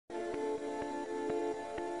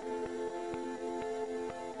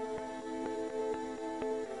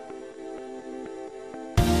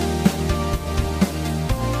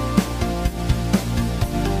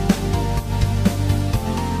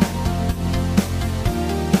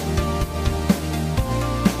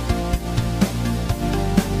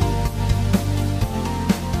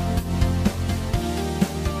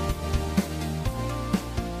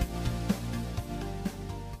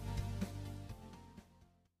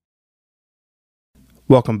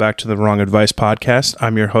Welcome back to the Wrong Advice Podcast.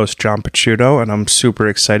 I'm your host, John Picciuto, and I'm super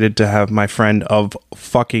excited to have my friend of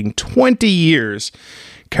fucking 20 years,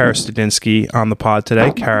 Kara Studzinski, on the pod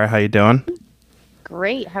today. Kara, how you doing?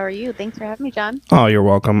 Great. How are you? Thanks for having me, John. Oh, you're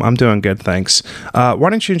welcome. I'm doing good, thanks. Why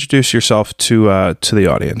don't you introduce yourself to the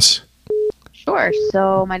audience? Sure.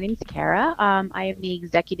 So my name is Kara. I am the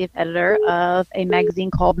executive editor of a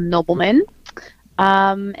magazine called Nobleman.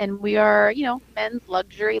 And we are, men's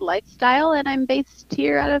luxury lifestyle, and I'm based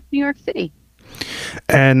here out of New York City.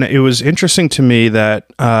 And it was interesting to me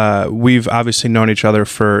that we've obviously known each other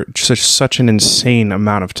for such an insane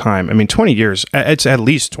amount of time. I mean, 20 years. It's at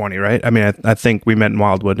least 20, right? I mean, I think we met in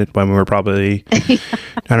Wildwood when we were probably, I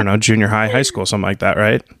don't know, junior high school, something like that,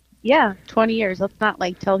 right? Yeah, 20 years. Let's not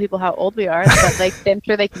tell people how old we are, but I'm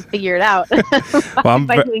sure they can figure it out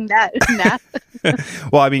by doing that math.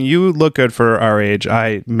 Well, I mean, you look good for our age.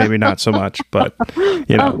 I maybe not so much, but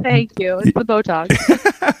Oh, thank you. It's the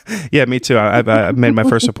Botox. Yeah, me too. I've made my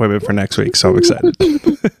first appointment for next week, so I'm excited.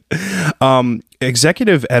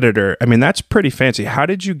 Executive editor. I mean, that's pretty fancy. How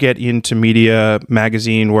did you get into media,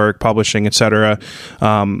 magazine work, publishing, etc.?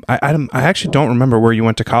 I actually don't remember where you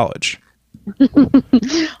went to college.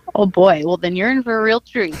 Oh boy, well then you're in for a real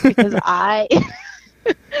treat because I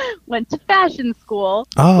went to fashion school,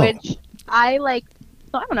 which I like.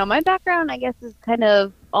 So I don't know, my background I guess is kind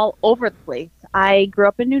of all over the place. I grew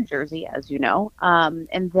up in New Jersey, as you know,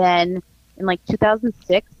 and then in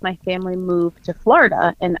 2006 my family moved to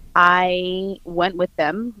Florida, and I went with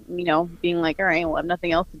them, being like, all right, well I have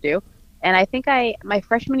nothing else to do. And I think my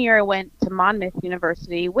freshman year, I went to Monmouth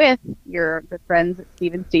University with your good friends,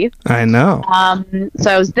 Steve and Steve. I know.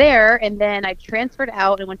 So I was there, and then I transferred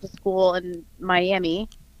out and went to school in Miami.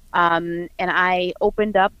 And I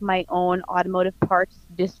opened up my own automotive parts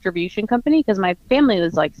distribution company because my family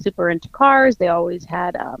was super into cars. They always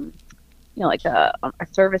had, a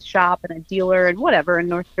service shop and a dealer and whatever in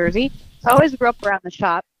North Jersey. So I always grew up around the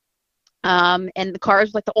shop. And the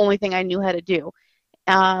cars was the only thing I knew how to do.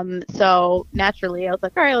 So naturally I was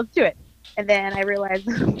like, all right, let's do it. And then I realized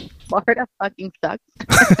Florida fucking sucks.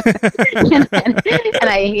 and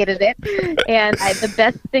I hated it. And the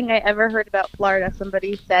best thing I ever heard about Florida,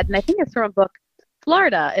 somebody said, and I think it's from a book,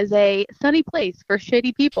 Florida is a sunny place for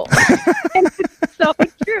shitty people. And it's so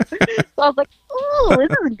true. So I was like, oh, this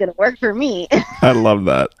isn't going to work for me. I love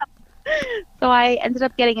that. So I ended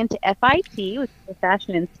up getting into FIT, which is the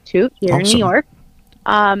Fashion Institute here in New York.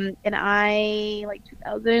 And I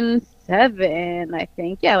 2007, I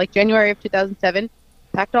think. Yeah, January of 2007,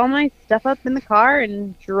 packed all my stuff up in the car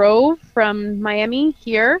and drove from Miami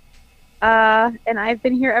here. And I've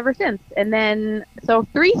been here ever since. And then, so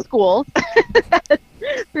 3 schools,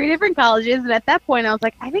 3 different colleges. And at that point I was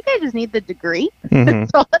like, I think I just need the degree. Mm-hmm.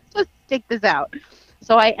 So let's just stick this out.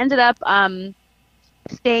 So I ended up,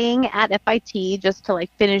 staying at FIT just to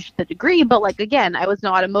finish the degree, but again, I was in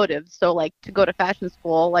automotive, so to go to fashion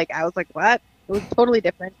school, I was like, what? It was totally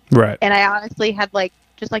different, right? And I honestly had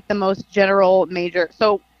just the most general major.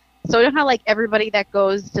 So you know how everybody that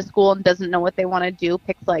goes to school and doesn't know what they want to do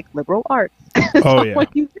picks liberal arts. Oh yeah.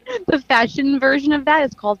 The fashion version of that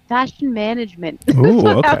is called fashion management. Ooh,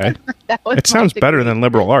 okay. It sounds better than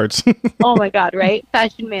liberal arts. Oh my god, right?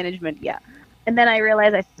 Fashion management, yeah. And then I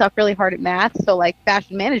realized I suck really hard at math, so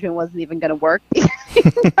fashion management wasn't even going to work.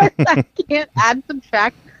 I can't add,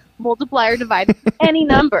 subtract, multiply, or divide any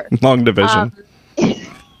number. Long division.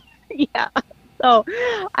 Yeah. So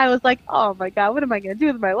I was like, oh my god, what am I going to do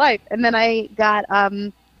with my life? And then I got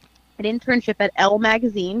an internship at Elle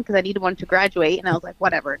magazine because I needed one to graduate, and I was like,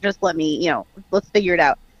 whatever, just let me, let's figure it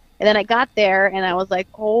out. And then I got there, and I was like,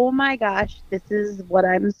 oh my gosh, this is what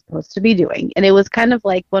I'm supposed to be doing. And it was kind of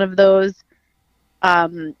one of those,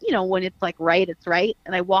 when it's right, it's right.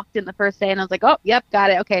 And I walked in the first day and I was like, oh, yep,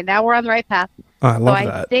 got it. Okay, now we're on the right path. Oh, I love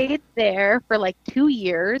that. I stayed there for 2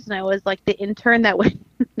 years, and I was the intern that would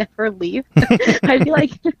never leave. I'd be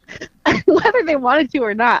whether they wanted to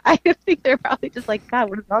or not, I think they're probably just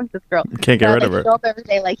God, what is wrong with this girl? Can't get rid of her. Show up every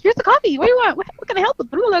day here's the coffee. What do you want? What can I help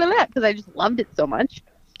with? Because I just loved it so much.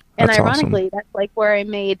 And that's ironically, awesome. That's where I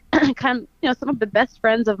made kind of, some of the best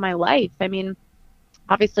friends of my life. I mean,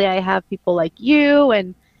 obviously I have people like you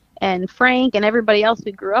and Frank and everybody else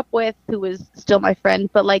we grew up with who was still my friend.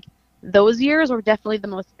 But those years were definitely the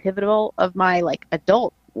most pivotal of my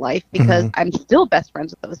adult life because I'm still best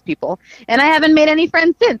friends with those people, and I haven't made any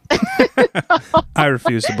friends since. I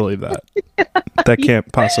refuse to believe that. That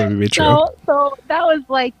can't possibly be true. So that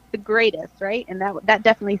was the greatest, right? And that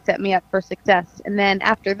definitely set me up for success. And then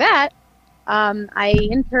after that, I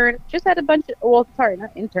interned, just had a bunch of, well, sorry,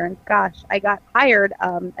 not interned. Gosh, I got hired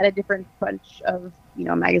at a different bunch of,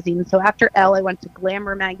 magazines. So after Elle, I went to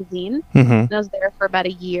Glamour magazine, and I was there for about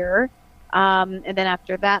a year. And then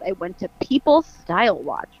after that, I went to People Style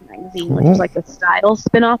Watch magazine, which was like the style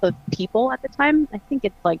spinoff of People at the time. I think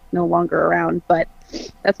it's like no longer around, but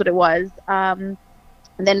that's what it was. And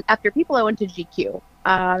then after People, I went to GQ.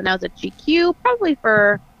 And I was at GQ probably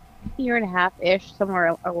for a year and a half-ish,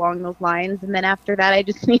 somewhere along those lines. And then after that, I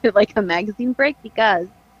just needed like a magazine break because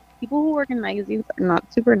people who work in magazines are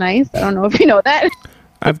not super nice. I don't know if you know that.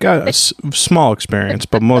 I've got a small experience,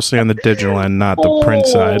 but mostly on the digital end, not the print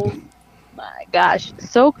side. My gosh,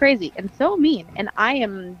 so crazy and so mean. And I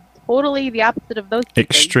am totally the opposite of those people.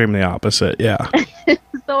 Extremely opposite, yeah.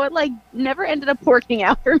 So it like never ended up working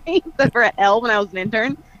out for me, except for at Elle when I was an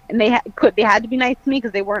intern. And they had to be nice to me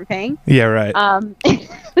because they weren't paying. Yeah, right.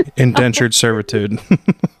 Indentured servitude.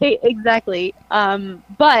 Exactly.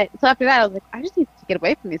 But so after that, I was like, I just need to get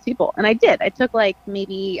away from these people, and I did. I took like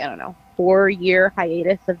maybe 4-year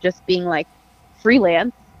hiatus of just being like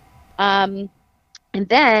freelance. And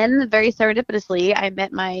then very serendipitously, I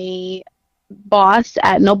met my boss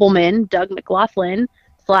at Nobleman, Doug McLaughlin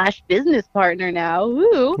 / business partner now.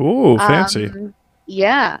 Ooh, fancy.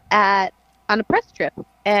 On a press trip.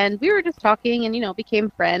 And we were just talking and,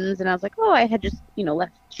 became friends. And I was like, oh, I had just,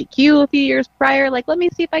 left GQ a few years prior. Like, let me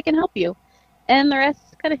see if I can help you. And the rest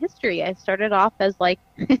is kind of history. I started off as, like,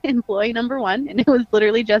 employee number one. And it was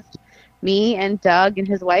literally just me and Doug and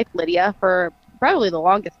his wife, Lydia, for probably the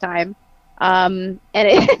longest time. And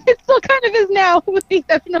it still kind of is now, with the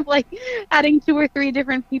exception of, like, adding 2 or 3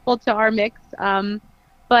 different people to our mix.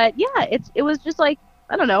 But, yeah, it was just, like,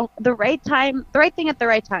 I don't know, the right thing at the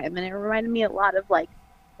right time. And it reminded me a lot of, like,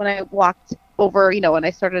 when I walked over, when I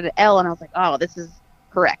started at Elle, and I was like, oh, this is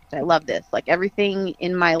correct. I love this. Like, everything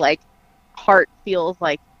in my, like, heart feels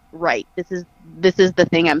like right. This is the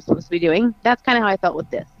thing I'm supposed to be doing. That's kind of how I felt with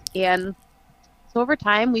this. And so over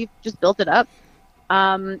time, we've just built it up.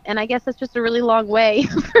 And I guess that's just a really long way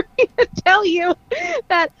for me to tell you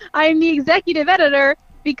that I'm the executive editor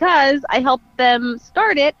because I helped them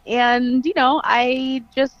start it. And, I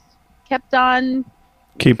just kept on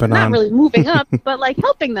not really moving up, but like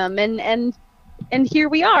helping them, and here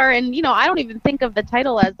we are. And I don't even think of the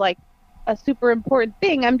title as like a super important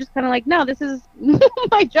thing. I'm just kind of like, no, this is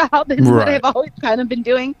my job and what I've always kind of been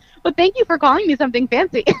doing. But thank you for calling me something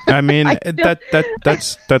fancy. I mean,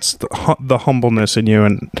 that's the humbleness in you,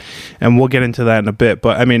 and we'll get into that in a bit.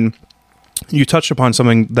 But I mean, you touched upon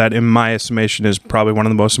something that, in my estimation, is probably one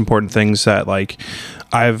of the most important things that like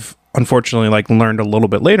I've unfortunately like learned a little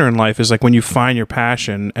bit later in life, is like when you find your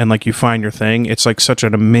passion and like you find your thing, it's like such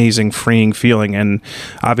an amazing freeing feeling. And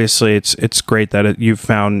obviously it's great that you've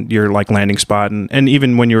found your like landing spot, and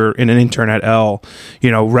even when you're in an intern at Elle,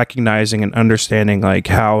 recognizing and understanding like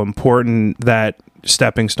how important that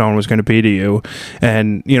stepping stone was going to be to you,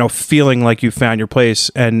 and feeling like you found your place.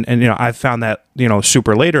 And I found that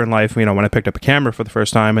super later in life, when I picked up a camera for the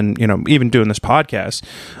first time, and even doing this podcast,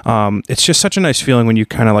 it's just such a nice feeling when you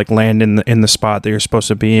kind of like land in the spot that you're supposed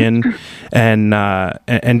to be in,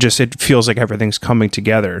 and just it feels like everything's coming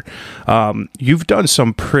together. You've done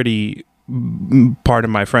some pretty, pardon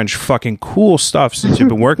my French, fucking cool stuff since you've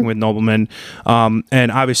been working with Nobleman.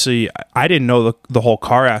 And obviously I didn't know the whole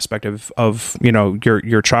car aspect of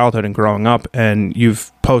your childhood and growing up, and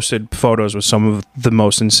you've posted photos with some of the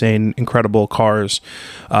most insane, incredible cars,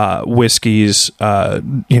 whiskeys,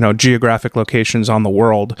 geographic locations on the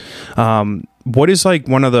world. What is like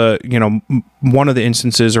one of the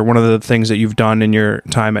instances, or one of the things that you've done in your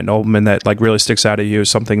time at Nobleman that like really sticks out at you as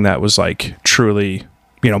something that was like truly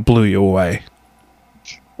blew you away?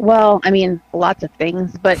 Well, I mean, lots of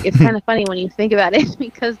things, but it's kind of funny when you think about it,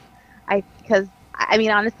 because I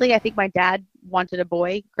mean, honestly, I think my dad wanted a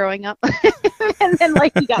boy growing up, and then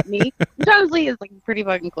like he got me, which honestly is like pretty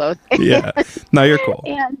fucking close. Yeah, no, you're cool.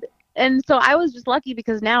 And so I was just lucky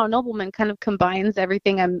because now Nobleman kind of combines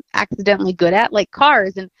everything I'm accidentally good at, like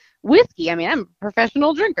cars and whiskey. I mean, I'm a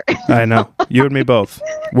professional drinker. I know, you and me both.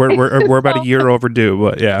 We're about a year overdue,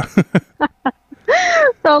 but yeah.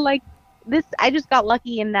 So like this, I just got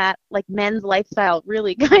lucky in that like men's lifestyle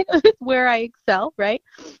really kind of is where I excel, right?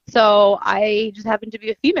 So I just happen to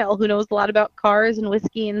be a female who knows a lot about cars and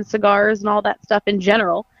whiskey and cigars and all that stuff in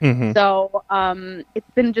general. Mm-hmm. So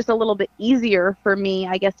it's been just a little bit easier for me,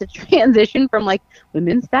 I guess, to transition from like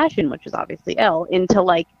women's fashion, which is obviously Elle, into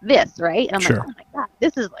like this, right? And I'm sure. like, oh my God,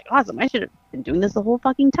 this is like awesome. I should have been doing this the whole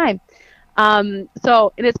fucking time.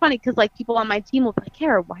 So, and it's funny because like people on my team will be like,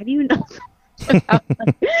 Kara, why do you know and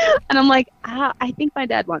I'm like, I think my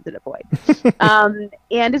dad wanted a boy.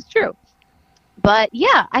 And it's true. But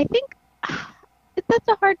yeah, I think that's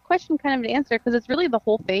a hard question kind of to answer because it's really the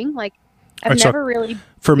whole thing. Like, I've never really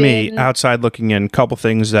for me, outside looking in, a couple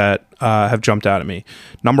things that have jumped out at me.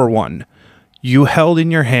 Number one, you held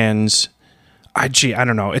in your hands, I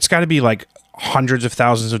don't know, it's got to be like hundreds of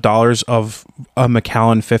thousands of dollars of a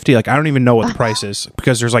Macallan 50. Like, I don't even know what the price is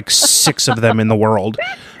because there's like 6 of them in the world.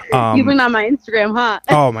 You've been on my Instagram, huh?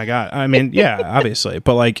 Oh my God. I mean, yeah, obviously,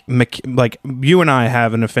 but like you and I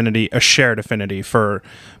have a shared affinity for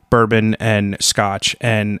bourbon and scotch.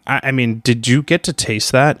 And I mean, did you get to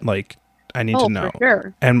taste that? Like, I need to know. For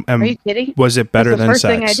sure. And are you kidding? Was it better than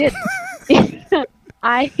sex? That's the first thing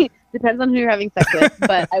I did. Depends on who you're having sex with,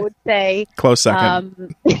 but I would say close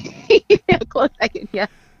second. Close second, yeah.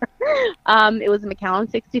 It was a Macallan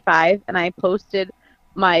 65, and I posted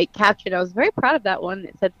my caption. I was very proud of that one.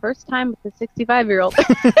 It said "first time with a 65-year-old."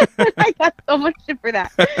 I got so much shit for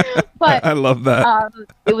that, but I love that.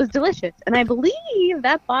 It was delicious, and I believe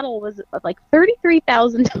that bottle was like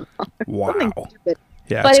 $33,000. Wow. Something stupid.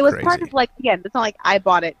 Yeah, but it was crazy. part of, like, again, it's not like I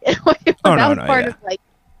bought it. That was part of, like,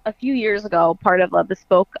 a few years ago, part of a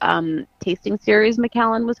bespoke tasting series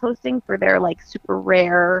Macallan was hosting for their, like, super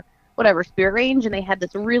rare whatever spirit range, and they had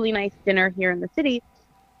this really nice dinner here in the city,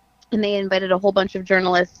 and they invited a whole bunch of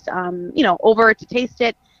journalists over to taste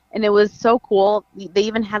it, and it was so cool. They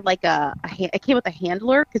even had like it came with a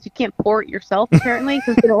handler because you can't pour it yourself apparently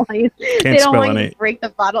because they don't want you to break the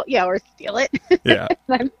bottle, or steal it. Yeah.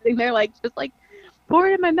 And I'm sitting there like just like pour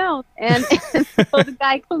it in my mouth, and so the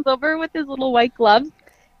guy comes over with his little white gloves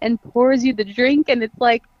and pours you the drink, and it's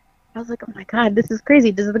like, I was like, oh my God, this is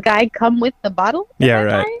crazy. Does the guy come with the bottle? Yeah,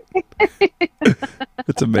 right.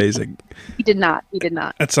 It's amazing. He did not.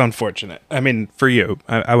 That's unfortunate. I mean, for you,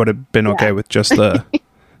 I would have been okay with just the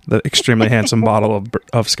extremely handsome bottle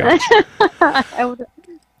of scotch.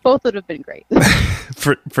 Both would have been great.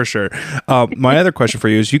 for sure. My other question for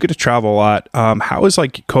you is, you get to travel a lot. How has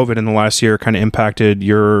like COVID in the last year kind of impacted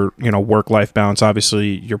your, work-life balance?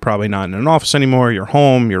 Obviously, you're probably not in an office anymore. You're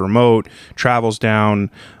home, you're remote, travel's down.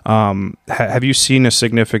 Have you seen a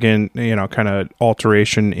significant, kind of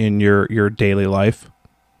alteration in your daily life?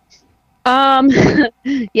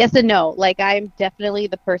 Yes and no. Like, I'm definitely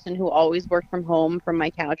the person who always worked from home from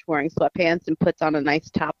my couch wearing sweatpants and puts on a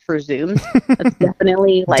nice top for Zoom. That's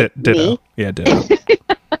definitely like ditto. Me. Yeah, ditto.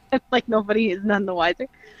 It's like nobody is none the wiser.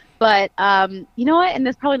 But you know what? And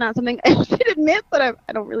that's probably not something I should admit, but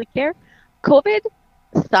I don't really care. COVID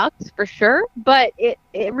sucked for sure, but it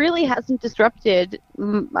really hasn't disrupted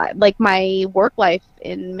my work life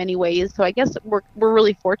in many ways. So I guess we're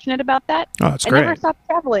really fortunate about that. Oh, that's great. I never stopped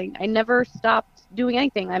traveling. I never stopped doing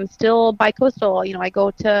anything. I'm still bi-coastal. I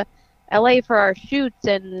go to LA for our shoots,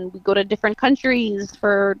 and we go to different countries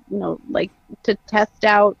for like to test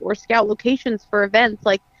out or scout locations for events.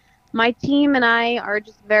 Like, my team and I are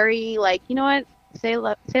just very like, you know what, say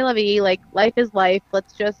la vie, like, life is life.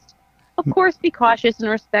 Let's just, of course, be cautious and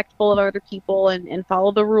respectful of other people and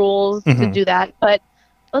follow the rules to do that. But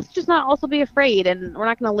let's just not also be afraid, and we're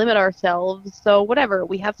not going to limit ourselves. So whatever,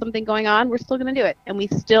 we have something going on, we're still going to do it. And we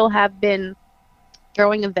still have been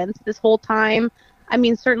throwing events this whole time. I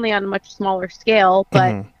mean, certainly on a much smaller scale,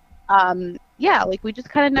 but like, we just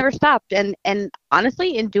kind of never stopped. And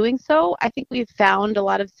honestly, in doing so, I think we've found a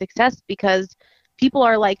lot of success because people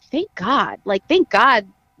are like, thank God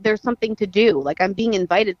there's something to do. Like, I'm being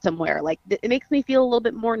invited somewhere. Like, it makes me feel a little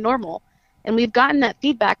bit more normal. And we've gotten that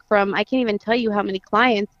feedback from, I can't even tell you how many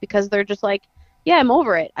clients, because they're just like, yeah, I'm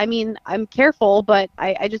over it. I mean, I'm careful, but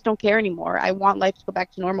I just don't care anymore. I want life to go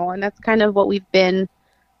back to normal. And that's kind of what we've been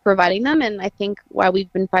providing them. And I think why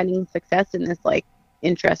we've been finding success in this, like,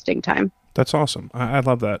 interesting time. That's awesome. I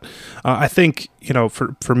love that. I think,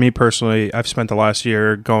 for me personally, I've spent the last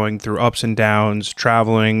year going through ups and downs,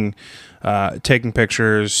 traveling, taking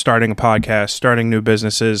pictures, starting a podcast, starting new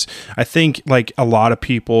businesses. I think, like a lot of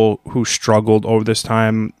people who struggled over this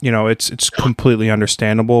time, it's completely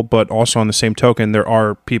understandable, but also on the same token, there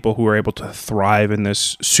are people who are able to thrive in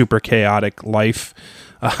this super chaotic life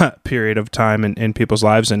period of time in people's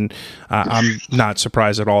lives, and I'm not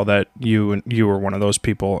surprised at all that you were one of those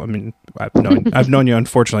people. I mean, I've known you,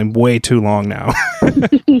 unfortunately, way too long now,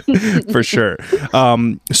 for sure.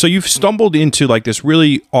 So you've stumbled into like this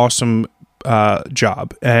really awesome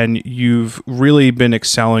job, and you've really been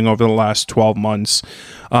excelling over the last 12 months.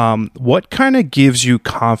 What kind of gives you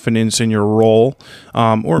confidence in your role,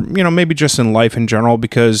 or maybe just in life in general?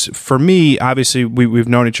 Because for me, obviously, we've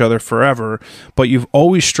known each other forever, but you've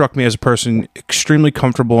always struck me as a person extremely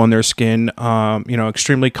comfortable in their skin,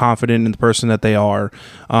 extremely confident in the person that they are,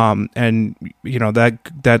 and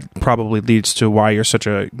that probably leads to why you're such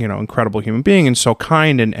a incredible human being and so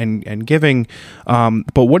kind and giving.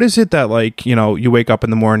 But what is it that you wake up in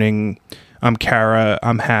the morning? I'm Kara.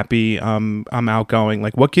 I'm happy. I'm outgoing.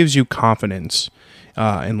 Like, what gives you confidence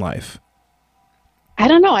in life? I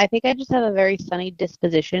don't know. I think I just have a very sunny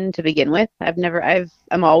disposition to begin with.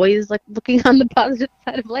 I'm always like looking on the positive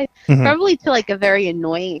side of life, probably to like a very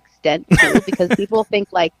annoying extent too, because people think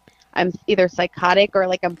like I'm either psychotic or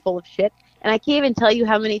like I'm full of shit. And I can't even tell you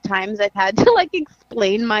how many times I've had to like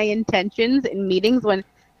explain my intentions in meetings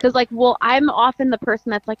because I'm often the person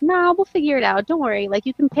that's like, no, we'll figure it out. Don't worry. Like,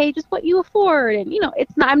 you can pay just what you afford. And,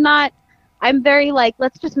 I'm very like,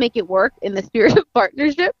 let's just make it work in the spirit of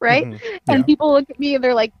partnership. Right. Mm-hmm. Yeah. And people look at me and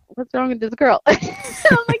they're like, what's wrong with this girl? And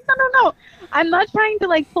I'm like, no. I'm not trying to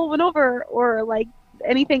like pull one over or like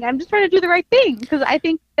anything. I'm just trying to do the right thing because I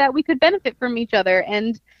think that we could benefit from each other.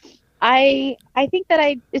 And I think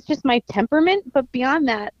that it's just my temperament. But beyond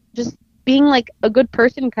that, just being like a good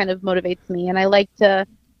person kind of motivates me. And I like to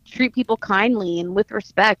treat people kindly and with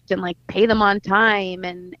respect and like pay them on time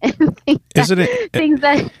and things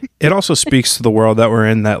it also speaks to the world that we're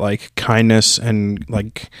in, that like kindness and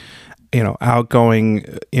like outgoing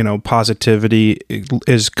positivity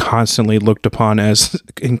is constantly looked upon as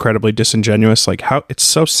incredibly disingenuous. Like, how it's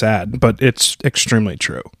so sad, but it's extremely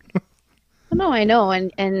true. No, I know,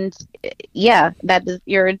 and yeah, that is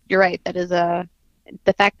you're right. That is the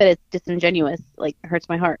fact that it's disingenuous like hurts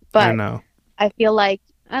my heart. But I know. I feel like,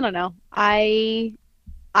 I don't know.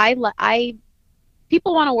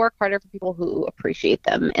 People want to work harder for people who appreciate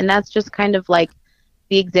them, and that's just kind of like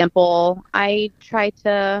the example I try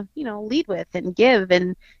to, lead with and give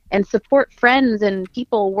and support friends and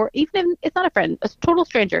people. Even if it's not a friend, a total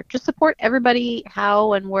stranger, just support everybody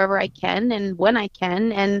how and wherever I can and when I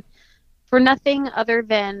can, and for nothing other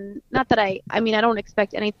than not that I don't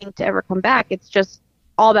expect anything to ever come back. It's just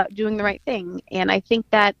all about doing the right thing, and I think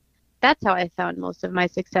that. That's how I found most of my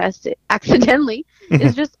success accidentally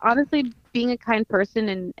is just honestly being a kind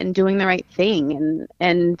person and doing the right thing.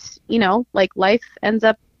 And like life ends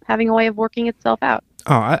up having a way of working itself out.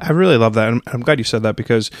 Oh, I really love that. And I'm glad you said that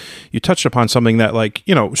because you touched upon something that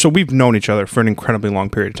so we've known each other for an incredibly long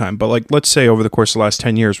period of time. But like, let's say over the course of the last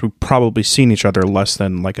 10 years, we've probably seen each other less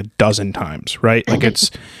than like a dozen times, right? Like it's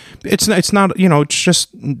not, it's just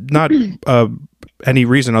not, any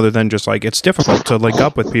reason other than just like it's difficult to link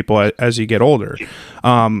up with people as you get older.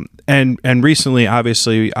 And recently,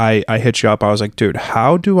 obviously, I hit you up. I was like, dude,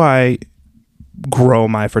 how do I grow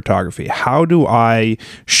my photography? How do I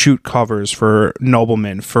shoot covers for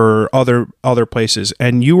Nobleman, for other places?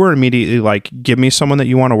 And you were immediately like, give me someone that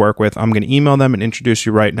you want to work with. I'm going to email them and introduce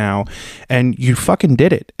you right now. And you fucking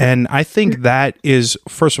did it. And I think that is,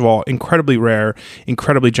 first of all, incredibly rare,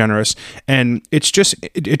 incredibly generous. And it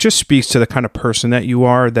just speaks to the kind of person that you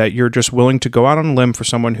are, that you're just willing to go out on a limb for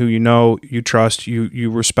someone who you trust, you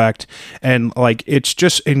respect. And like, it's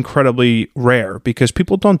just incredibly rare because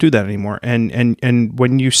people don't do that anymore. And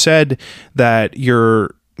when you said that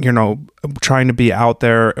you're trying to be out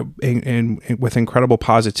there with incredible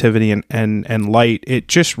positivity and light, it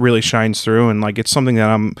just really shines through. And like, it's something that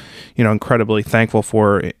I'm incredibly thankful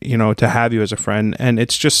for, to have you as a friend. And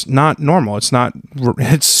it's just not normal.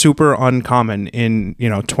 It's super uncommon in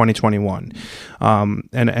 2021.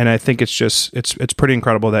 And I think it's pretty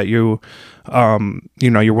incredible that you're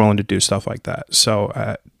willing to do stuff like that.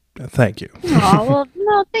 So thank you. Oh, well,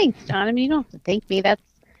 no, thanks, John. I mean, you don't have to thank me. That's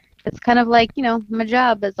kind of like, my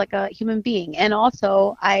job as like a human being. And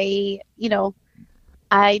also I don't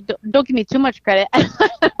give me too much credit.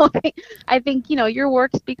 I think, your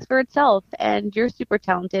work speaks for itself and you're super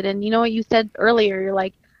talented. And what you said earlier, you're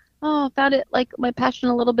like, oh, I found it like my passion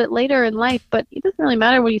a little bit later in life, but it doesn't really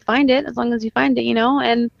matter when you find it, as long as you find it,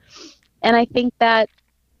 and I think that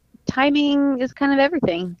timing is kind of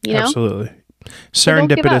everything, Absolutely.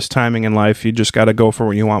 Serendipitous timing in life. You just got to go for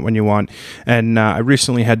what you want when you want. And I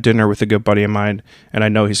recently had dinner with a good buddy of mine, and I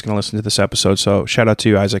know he's going to listen to this episode. So shout out to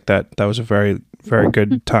you, Isaac. That was a very, very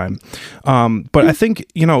good time. But I think,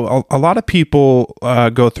 a lot of people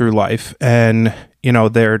go through life and,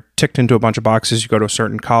 they're ticked into a bunch of boxes. You go to a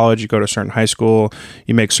certain college, you go to a certain high school,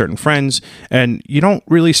 you make certain friends, and you don't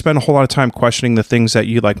really spend a whole lot of time questioning the things that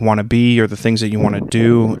you like want to be or the things that you want to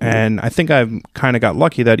do. And I think I've kind of got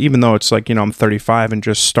lucky that even though it's like, I'm 35 and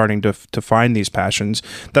just starting to find these passions,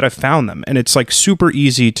 that I've found them. And it's like super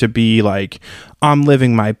easy to be like, I'm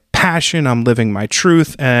living my passion, I'm living my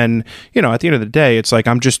truth, and at the end of the day, it's like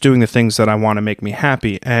I'm just doing the things that I want to make me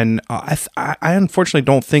happy. And I unfortunately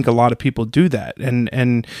don't think a lot of people do that.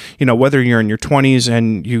 And whether you're in your 20s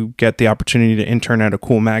and you get the opportunity to intern at a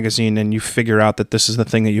cool magazine and you figure out that this is the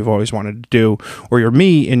thing that you've always wanted to do, or you're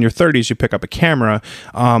me in your 30s, you pick up a camera.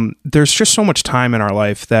 There's just so much time in our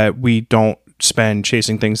life that we don't spend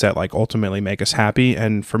chasing things that like ultimately make us happy.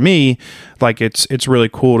 And for me, like it's really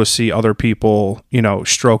cool to see other people,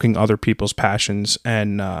 stroking other people's passions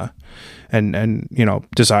and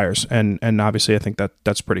desires. And obviously I think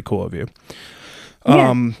that's pretty cool of you.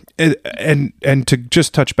 Yeah. And to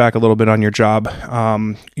just touch back a little bit on your job,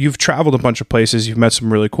 you've traveled a bunch of places, you've met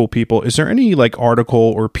some really cool people. Is there any like article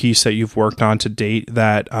or piece that you've worked on to date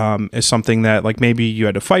that is something that like maybe you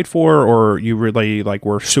had to fight for, or you really like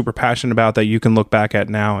were super passionate about, that you can look back at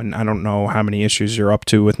now? And I don't know how many issues you're up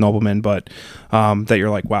to with Nobleman, but that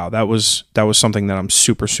you're like, wow, that was something that I'm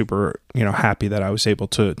super, super, happy that I was able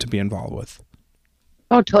to be involved with.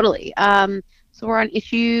 Oh, totally. So we're on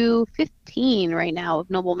issue 15 right now of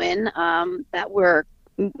Nobleman, that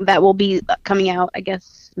will be coming out, I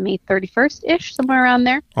guess, May 31st ish, somewhere around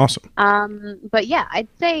there. Awesome. But yeah, I'd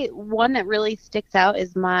say one that really sticks out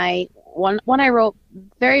is my one I wrote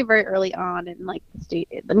very, very early on in like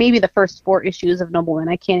maybe the first 4 issues of Nobleman.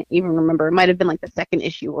 I can't even remember. It might have been like the second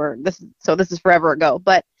issue, or this is forever ago.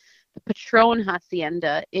 But the Patron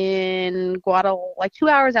Hacienda in like 2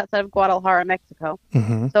 hours outside of Guadalajara, Mexico.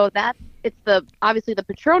 Mm-hmm. So it's obviously the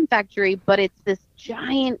Patron factory, but it's this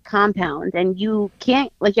giant compound, and you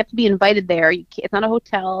can't, like, you have to be invited there. It's not a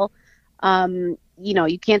hotel.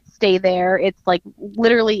 You can't stay there. It's like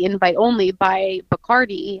literally invite only by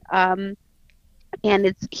Bacardi. And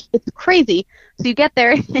it's crazy. So you get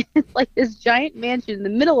there, it's like this giant mansion in the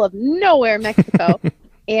middle of nowhere, Mexico.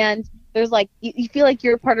 And there's like, you feel like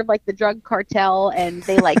you're part of like the drug cartel, and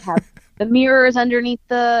they like have the mirrors underneath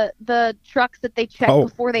the trucks that they check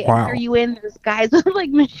before they enter you in. There's guys with like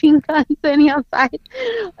machine guns standing outside,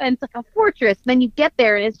 and it's like a fortress. Then you get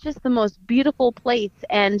there, and it's just the most beautiful place,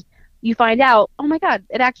 and you find out, oh my God,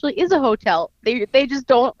 it actually is a hotel. They just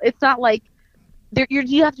don't. It's not like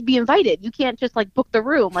you have to be invited. You can't just like book the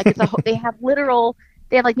room. Like they have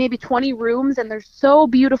like maybe 20 rooms, and they're so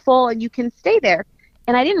beautiful, and you can stay there.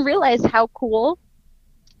 And I didn't realize how cool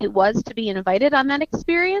it was to be invited on that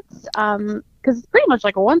experience, because it's pretty much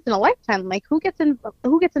like a once in a lifetime. Like who gets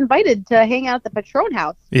invited to hang out at the Patron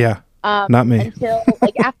house? Yeah, not me. Until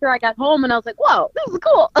like after I got home, and I was like, "Whoa, this is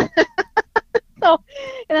cool." So,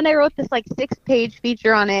 and then I wrote this like 6-page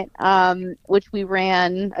feature on it, which we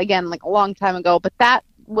ran again like a long time ago. But that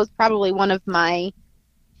was probably one of my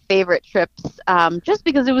favorite trips, just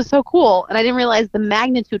because it was so cool, and I didn't realize the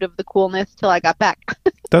magnitude of the coolness till I got back.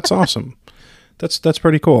 That's awesome. That's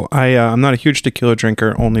pretty cool. I'm not a huge tequila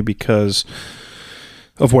drinker, only because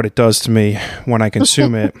of what it does to me when I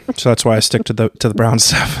consume it. So that's why I stick to the brown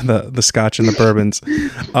stuff, the scotch and the bourbons.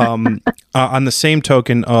 On the same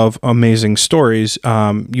token of amazing stories,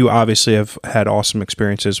 you obviously have had awesome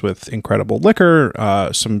experiences with incredible liquor,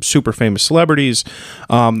 some super famous celebrities.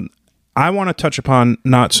 I want to touch upon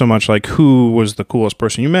not so much like who was the coolest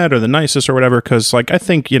person you met or the nicest or whatever, because like I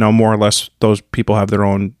think, more or less those people have their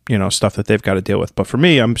own, stuff that they've got to deal with. But for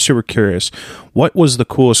me, I'm super curious, what was the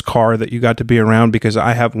coolest car that you got to be around? Because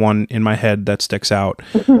I have one in my head that sticks out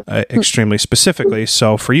extremely specifically.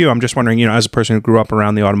 So for you, I'm just wondering, as a person who grew up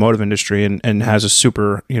around the automotive industry and has a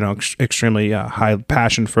super, extremely high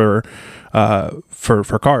passion for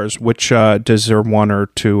cars, which does there one or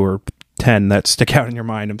two or 10 that stick out in your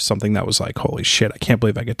mind of something that was like, holy shit, I can't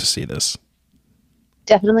believe I get to see this?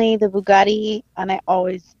 Definitely the Bugatti, and I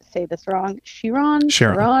always say this wrong. Chiron?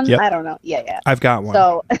 Yep. I don't know. Yeah. I've got one.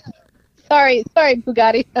 So, sorry,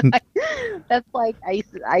 Bugatti. That's like,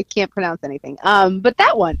 I can't pronounce anything. But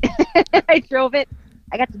that one, I drove it.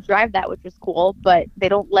 I got to drive that, which was cool, but they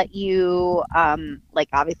don't let you, like,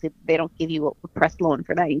 obviously, they don't give you a press loan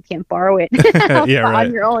for that. You can't borrow it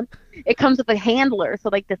on your own. It comes with a handler. So,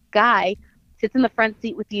 like, this guy sits in the front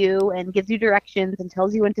seat with you and gives you directions and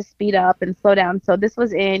tells you when to speed up and slow down. So this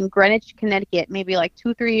was in Greenwich, Connecticut, maybe like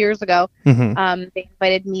 2-3 years ago. Mm-hmm. They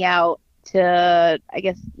invited me out to, I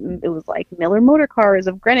guess it was like Miller Motor Cars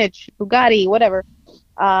of Greenwich, Bugatti, whatever.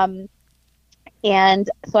 And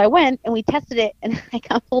so I went and we tested it, and I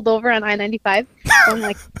got pulled over on I-95 on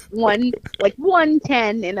like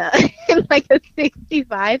 110 in a in like a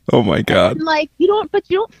 65. Oh my God. And like you don't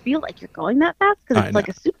feel like you're going that fast because it's like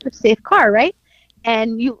a super safe car, right?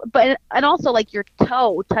 And and also like your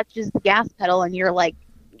toe touches the gas pedal and you're like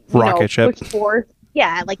rocket ship. Push forward.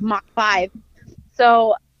 Yeah, like Mach 5.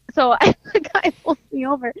 So the guy pulls me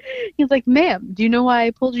over. He's like, "Ma'am, do you know why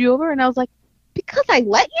I pulled you over?" And I was like, "Because I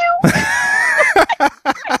let you."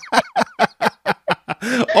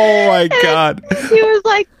 Oh my God. And he was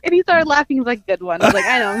like, and he started laughing. He's like, "Good one." I was like,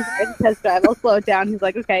 "I know, I'm sorry, test drive. I'll slow it down." He's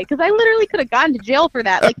like, "Okay," because I literally could have gone to jail for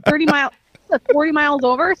that, like 40 miles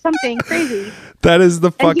over, something crazy. That is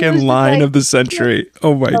the fucking line of the century.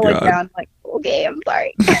 Oh my God. I'm like, okay, I'm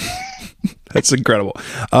sorry. That's incredible.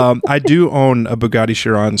 I do own a Bugatti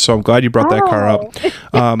Chiron, so I'm glad you brought that car up.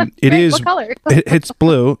 It is. What color? It's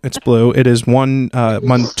blue. It's blue. It is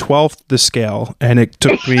 1/12 the scale, and it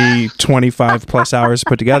took me 25 plus hours to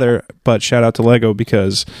put together. But shout out to Lego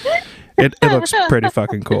because it looks pretty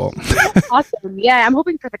fucking cool. Awesome. Yeah, I'm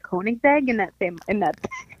hoping for the Koenigsegg in that same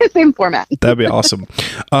format. That'd be awesome.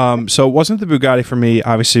 So it wasn't the Bugatti for me,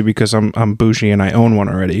 obviously, because I'm bougie and I own one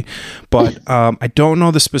already. But I don't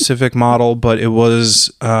know the specific model, but it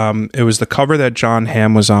was the cover that John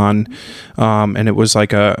Hamm was on, and it was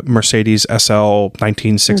like a Mercedes SL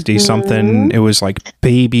 1960 something. It was like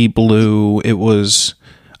baby blue. It was.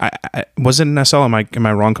 Was it an SL? Am I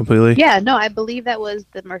wrong completely? Yeah, no, I believe that was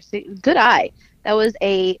the Mercedes. Good eye. That was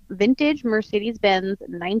a vintage Mercedes-Benz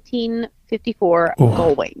 1954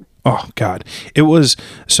 Gullwing. Oh God, it was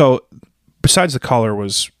so. Besides the color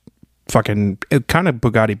was fucking kind of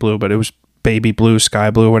Bugatti blue, but it was baby blue, sky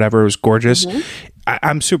blue, whatever. It was gorgeous.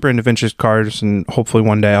 I'm super into vintage cars, and hopefully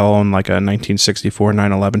one day I'll own like a 1964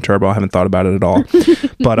 911 turbo. I haven't thought about it at all,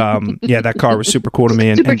 but yeah, that car was super cool to me.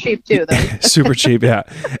 And super cheap too, though. Super cheap, yeah.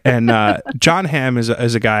 And John Hamm is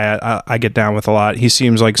a guy I get down with a lot. He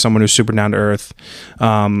seems like someone who's super down to earth,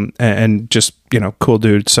 and just cool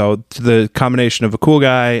dude. So the combination of a cool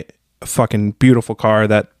guy, a fucking beautiful car,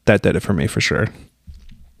 that did it for me for sure.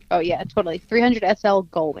 Oh yeah, totally. 300 SL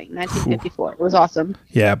Gullwing, 1954. It was awesome.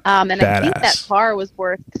 Yeah, and badass. I think that car was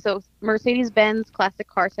worth. So Mercedes-Benz Classic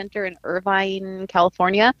Car Center in Irvine,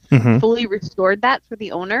 California, fully restored that for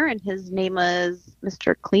the owner, and his name was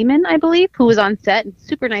Mr. Kleeman, I believe, who was on set, and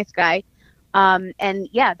super nice guy. And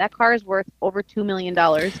yeah, that car is worth over $2 million.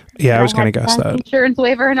 Yeah, I was going to guess that. Insurance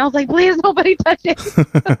waiver, and I was like, please, nobody touch it.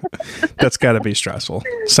 That's got to be stressful.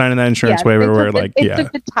 Signing that insurance waiver where took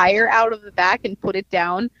the tire out of the back and put it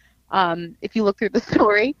down. If you look through the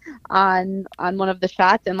story on one of the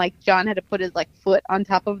shots, and like John had to put his like foot on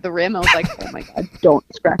top of the rim, I was like, oh my God,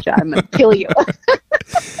 don't scratch that. I'm going to kill you.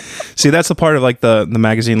 See, that's the part of like the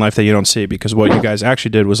magazine life that you don't see, because what you guys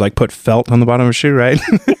actually did was like put felt on the bottom of a shoe, right?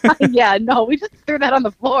 Yeah, no, we just threw that on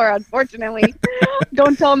the floor, unfortunately.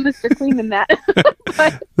 Don't tell Mr. Kleeman that.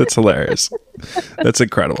 That's hilarious. That's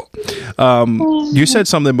incredible. You said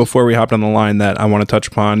something before we hopped on the line that I want to touch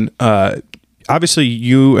upon. Obviously,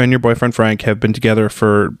 you and your boyfriend Frank have been together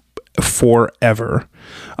for forever.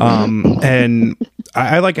 And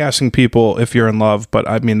I like asking people if you're in love, but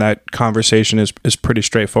I mean, that conversation is pretty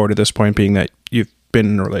straightforward at this point, being that you've been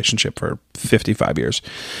in a relationship for 55 years.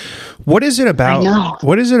 What is it about,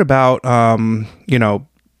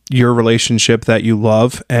 your relationship that you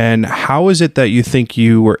love, and how is it that you think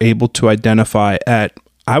you were able to identify at,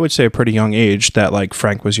 I would say, a pretty young age that like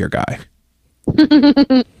Frank was your guy?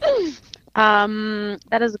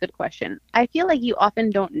 That is a good question. I feel like you often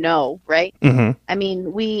don't know, right? I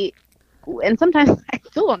mean, and sometimes I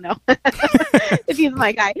still don't know if he's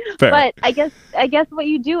my guy. Fair. But I guess what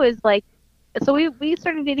you do is like, so we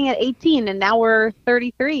started dating at 18, and now we're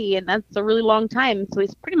 33, and that's a really long time. So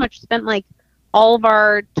we've pretty much spent like all of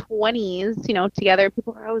our 20s, together.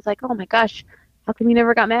 People are always like, oh my gosh, how come you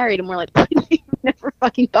never got married? And we're like, never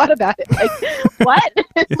fucking thought about it. Like, what?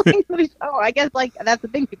 Like, oh, I guess like that's the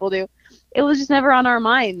thing people do. It was just never on our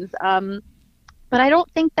minds. But I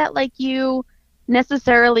don't think that like you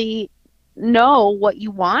necessarily know what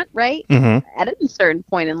you want, right? At a certain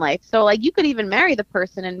point in life. So like you could even marry the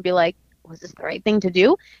person and be like, was this the right thing to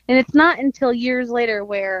do? And it's not until years later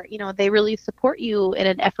where, they really support you in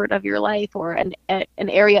an effort of your life or an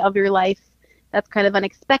area of your life that's kind of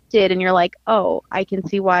unexpected, and you're like, oh, I can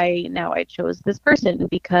see why now I chose this person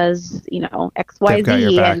because, X, Y,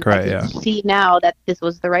 Z, and right, I can see now that this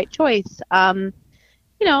was the right choice. And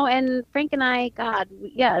Frank and I, God,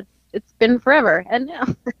 yeah, it's been forever, and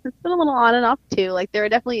it's been a little on and off too. Like there are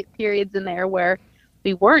definitely periods in there where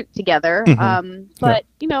we weren't together, but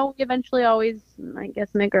we eventually always, I guess,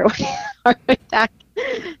 make our way back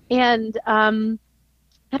And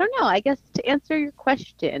I don't know. I guess to answer your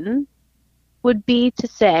question would be to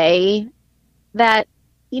say that,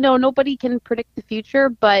 nobody can predict the future,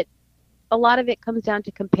 but a lot of it comes down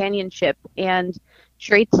to companionship and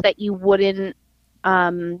traits that you wouldn't,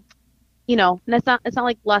 and it's not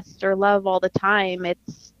like lust or love all the time.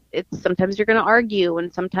 It's sometimes you're going to argue,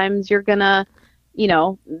 and sometimes you're going to,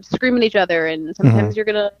 scream at each other, and sometimes you're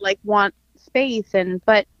going to like want space.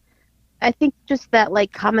 But I think just that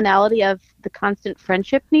like commonality of the constant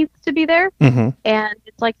friendship needs to be there. And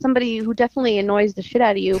it's like somebody who definitely annoys the shit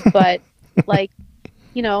out of you, but like,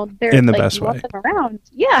 they're in the like, best you way. want them around.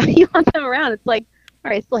 Yeah, you want them around. It's like,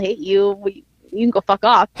 all right, I still hate you. You can go fuck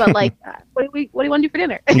off, but like, what do you want to do for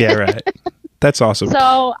dinner? Yeah, right. That's awesome.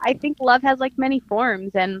 So I think love has like many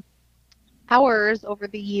forms, and ours over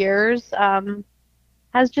the years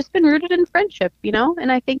has just been rooted in friendship,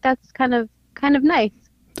 and I think that's kind of nice.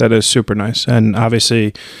 That is super nice. And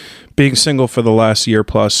obviously being single for the last year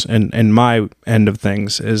plus and my end of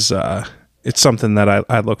things is it's something that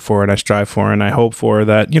I look for and I strive for and I hope for,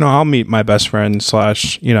 that, I'll meet my best friend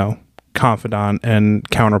 / confidant and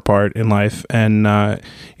counterpart in life. And,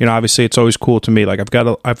 obviously it's always cool to me. Like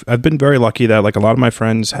I've been very lucky that like a lot of my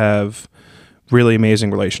friends have really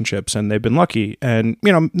amazing relationships and they've been lucky. And,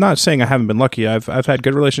 I'm not saying I haven't been lucky. I've had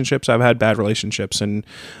good relationships. I've had bad relationships. And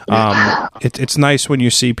it's nice when you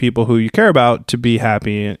see people who you care about to be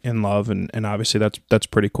happy in love. And obviously that's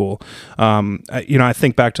pretty cool. I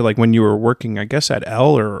think back to like when you were working, I guess at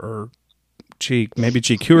L or maybe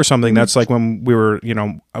GQ or something. That's like when we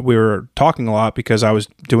were talking a lot because I was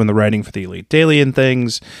doing the writing for the Elite Daily and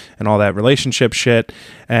things and all that relationship shit.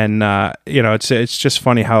 And, it's just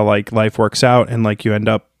funny how like life works out and like you end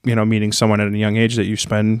up, meeting someone at a young age that you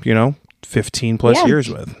spend, 15 plus years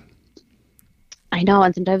with. I know.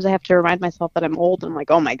 And sometimes I have to remind myself that I'm old and I'm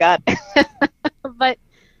like, oh my God. But,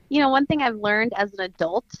 one thing I've learned as an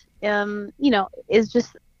adult,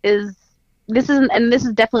 this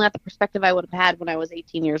is definitely not the perspective I would have had when I was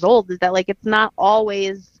 18 years old, is that like it's not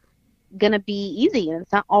always gonna be easy and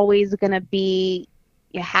it's not always gonna be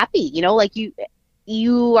happy, like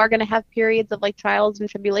you are gonna have periods of like trials and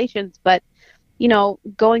tribulations, but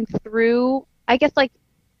going through, I guess like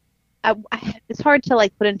it's hard to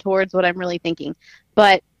like put into words what I'm really thinking,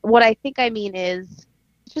 but what I think I mean is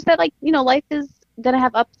it's just that like life is gonna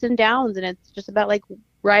have ups and downs, and it's just about like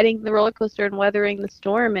riding the roller coaster and weathering the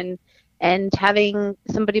storm and having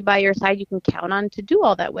somebody by your side you can count on to do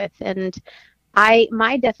all that with. And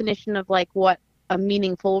my definition of like what a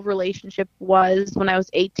meaningful relationship was when I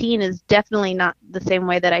was 18 is definitely not the same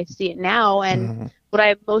way that I see it now. And what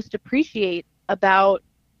I most appreciate about,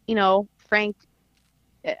 Frank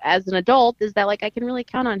as an adult is that like I can really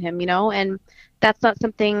count on him, and that's not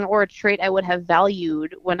something or a trait I would have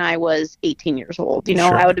valued when I was 18 years old.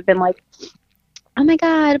 Sure. I would have been like, oh my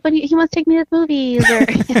God, but he wants to take me to the movies. Or,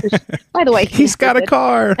 by the way, he's got a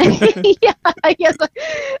car. Yeah, I guess.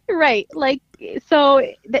 Right. Like, so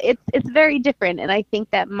it's very different. And I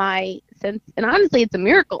think that my sense, and honestly, it's a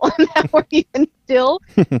miracle that we're even still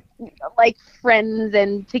like friends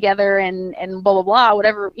and together and blah, blah, blah,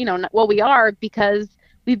 whatever, what we are, because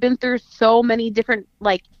we've been through so many different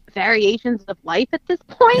like variations of life at this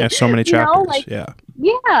point. Yeah, so many chapters. Like, yeah.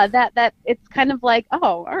 Yeah, that it's kind of like,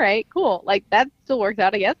 oh, all right, cool. Like that still works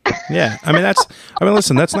out, I guess. Yeah,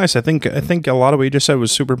 listen, that's nice. I think a lot of what you just said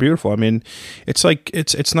was super beautiful. I mean, it's like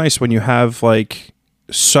it's nice when you have like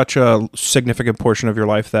such a significant portion of your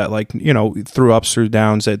life that like, through ups, through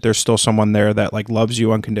downs, that there's still someone there that like loves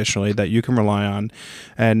you unconditionally that you can rely on.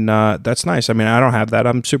 And that's nice. I mean, I don't have that.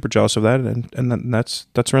 I'm super jealous of that. And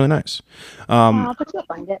that's really nice. But you'll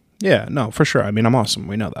find it. Yeah, no, for sure. I mean, I'm awesome.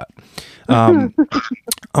 We know that. On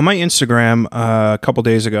my Instagram, a couple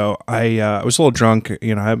days ago, I was a little drunk,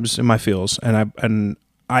 I was in my feels, and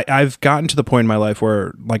I've gotten to the point in my life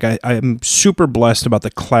where like I'm super blessed about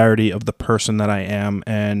the clarity of the person that I am.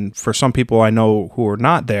 And for some people I know who are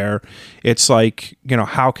not there, it's like,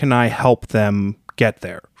 how can I help them get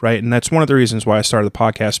there, right? And that's one of the reasons why I started the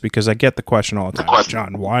podcast, because I get the question all the time,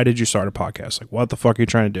 John, why did you start a podcast? Like, what the fuck are you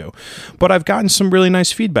trying to do? But I've gotten some really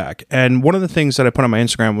nice feedback. And one of the things that I put on my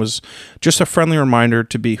Instagram was just a friendly reminder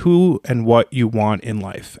to be who and what you want in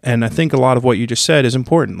life. And I think a lot of what you just said is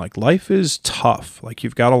important. Like, life is tough. Like,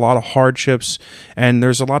 you've got a lot of hardships and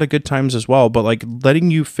there's a lot of good times as well. But like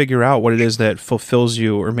letting you figure out what it is that fulfills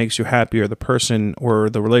you or makes you happy, or the person or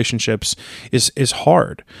the relationships is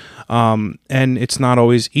hard. And it's not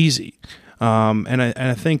always easy. And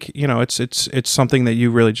I think, it's something that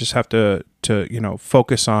you really just have to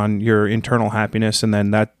focus on your internal happiness. And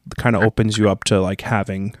then that kind of opens you up to like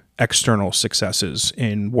having external successes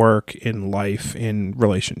in work, in life, in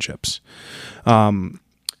relationships. And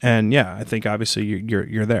yeah, I think obviously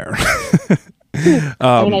you're there.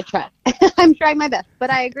 I'm gonna try. I'm trying my best, but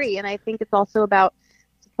I agree, and I think it's also about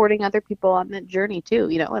supporting other people on that journey too,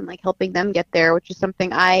 and like helping them get there, which is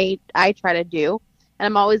something I try to do. And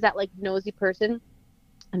I'm always that like nosy person,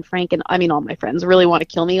 and Frank and I mean all my friends really want to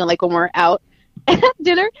kill me. Like when we're out at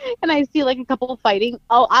dinner and I see like a couple fighting,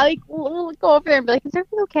 we'll go over there and be like, "Is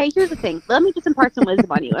everything okay? Here's the thing. Let me just impart some wisdom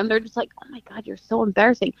on you." And they're just like, "Oh my God, you're so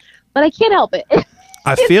embarrassing," but I can't help it.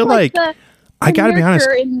 I feel like I gotta be honest.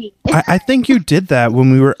 I think you did that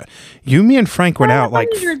when me and Frank went out like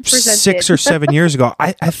 6 or 7 years ago.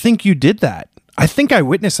 I think you did that. I think I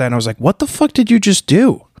witnessed that and I was like, what the fuck did you just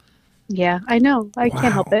do? Yeah, I know. I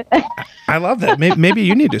can't help it. I love that. Maybe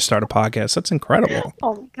you need to start a podcast. That's incredible.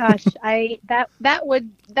 Oh my gosh. That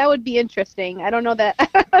would be interesting. I don't know that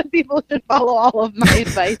people should follow all of my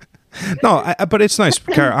advice. No, but it's nice,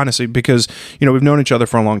 Kara, honestly, because, we've known each other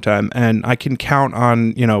for a long time, and I can count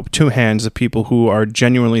on, 2 hands the people who are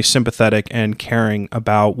genuinely sympathetic and caring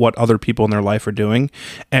about what other people in their life are doing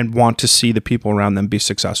and want to see the people around them be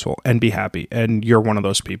successful and be happy. And you're one of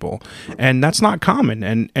those people. And that's not common,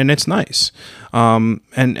 and it's nice.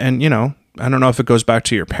 I don't know if it goes back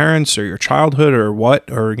to your parents or your childhood or what,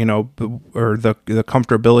 or the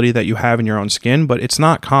comfortability that you have in your own skin, but it's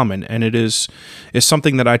not common, and is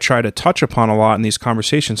something that I try to touch upon a lot in these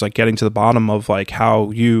conversations, like getting to the bottom of like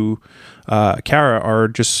how you, Kara, are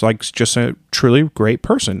just a truly great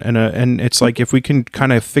person, and it's like if we can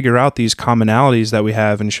kind of figure out these commonalities that we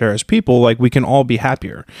have and share as people, like we can all be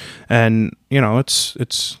happier, and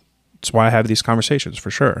it's why I have these conversations for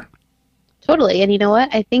sure. Totally. And you know what?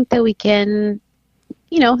 I think that we can,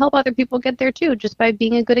 help other people get there too, just by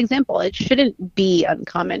being a good example. It shouldn't be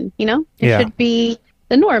uncommon, It should be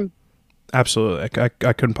the norm. Absolutely.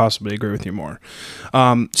 I couldn't possibly agree with you more.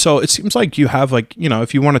 So it seems like you have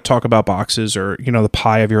if you want to talk about boxes or, the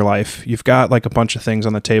pie of your life, you've got like a bunch of things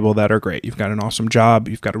on the table that are great. You've got an awesome job.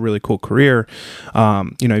 You've got a really cool career.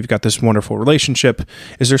 You've got this wonderful relationship.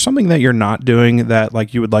 Is there something that you're not doing that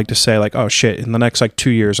like you would like to say like, oh shit, in the next like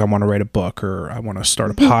 2 years, I want to write a book or I want to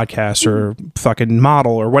start a podcast or fucking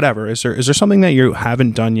model or whatever. Is there something that you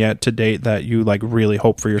haven't done yet to date that you like really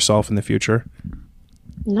hope for yourself in the future?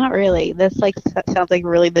 Not really. This sounds like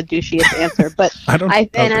really the douchiest answer, but I don't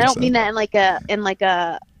mean that in like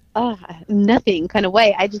a nothing kind of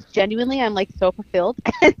way. I just genuinely, I'm like so fulfilled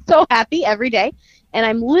and so happy every day, and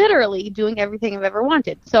I'm literally doing everything I've ever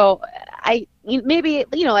wanted. So I'd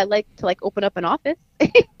like to like open up an office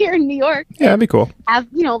here in New York. Yeah, that'd be cool. Have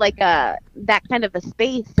that kind of a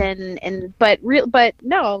space but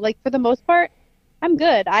no, like for the most part, I'm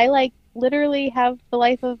good. I like literally have the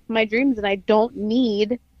life of my dreams, and I don't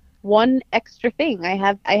need one extra thing. I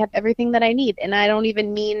have everything that I need, and I don't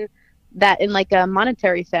even mean that in like a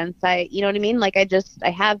monetary sense. You know what I mean? Like I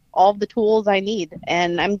have all the tools I need,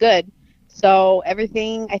 and I'm good. So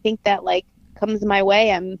everything I think that like comes my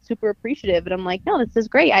way, I'm super appreciative, and I'm like, no, this is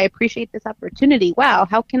great. I appreciate this opportunity. Wow,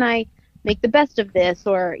 how can I make the best of this?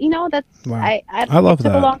 Or that's wow. I love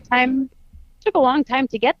that. Took a long time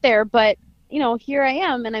to get there, but here I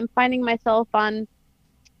am, and I'm finding myself on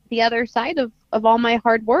the other side of all my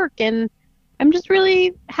hard work, and I'm just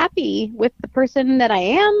really happy with the person that I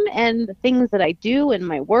am and the things that I do in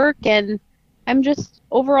my work, and I'm just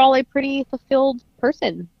overall a pretty fulfilled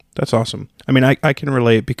person. That's awesome. I mean, I can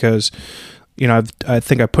relate because, I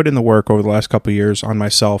think I put in the work over the last couple of years on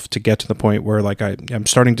myself to get to the point where like I'm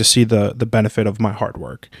starting to see the benefit of my hard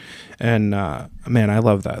work, and man, I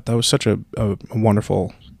love that. That was such a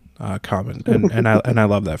wonderful comment, and I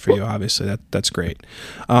love that for you. Obviously, that's great.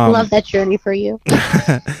 Love that journey for you.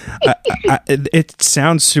 It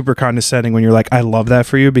sounds super condescending when you're like, I love that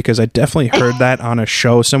for you, because I definitely heard that on a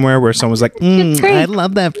show somewhere where someone was like, I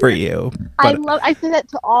love that for you. But I say that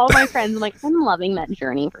to all my friends. I'm like, I'm loving that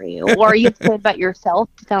journey for you. Or you say about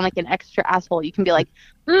yourself to sound like an extra asshole. You can be like,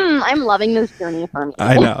 I'm loving this journey for me.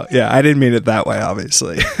 I know. Yeah, I didn't mean it that way,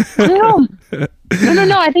 obviously. No.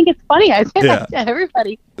 I think it's funny. I say that to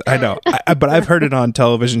everybody. I know. But I've heard it on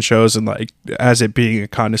television shows and like as it being a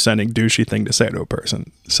condescending, douchey thing to say to a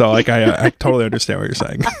person. So like I totally understand what you're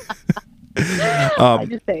saying. I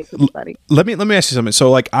just say it's funny. Let me ask you something. So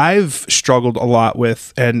like I've struggled a lot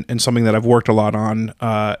with and something that I've worked a lot on,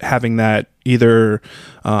 having that either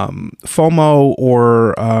FOMO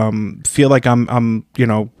or feel like I'm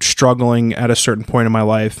struggling at a certain point in my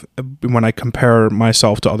life when I compare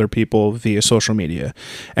myself to other people via social media.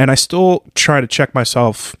 And I still try to check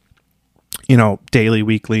myself daily,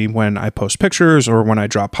 weekly when I post pictures or when I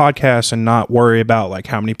drop podcasts, and not worry about like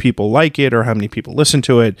how many people like it or how many people listen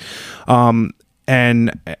to it.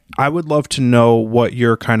 And I would love to know what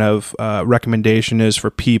your kind of recommendation is for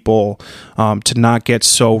people to not get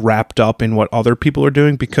so wrapped up in what other people are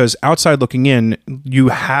doing, because outside looking in, you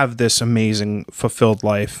have this amazing fulfilled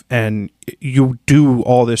life and you do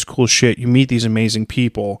all this cool shit. You meet these amazing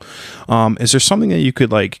people. Is there something that you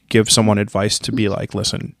could like give someone advice to be like,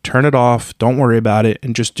 listen, turn it off, don't worry about it,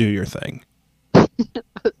 and just do your thing?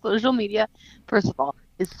 Social media, first of all,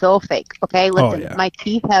 is so fake. Okay, listen, my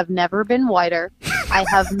teeth have never been whiter. I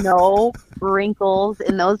have no wrinkles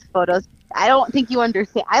in those photos. I don't think you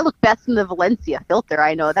understand. I look best in the Valencia filter.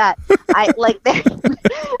 I know that. I like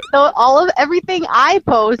so everything I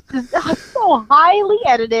post is so highly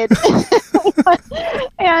edited,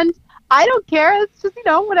 and I don't care. It's just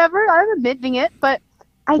whatever. I'm admitting it, but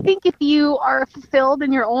I think if you are fulfilled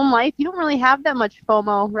in your own life, you don't really have that much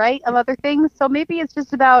FOMO, right, of other things. So maybe it's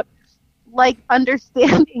just about like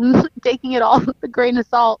understanding, taking it all with a grain of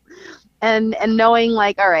salt, and knowing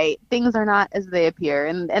like, all right, things are not as they appear,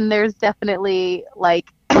 and there's definitely like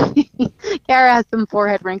Kara has some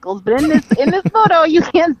forehead wrinkles, but in this photo you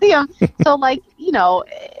can't see them. So like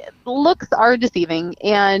looks are deceiving,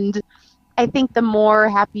 and I think the more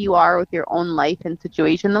happy you are with your own life and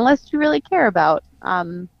situation, the less you really care about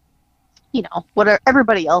what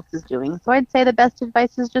everybody else is doing. So I'd say the best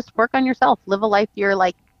advice is just work on yourself, live a life you're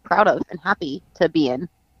like proud of and happy to be in.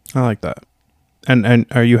 I like that. And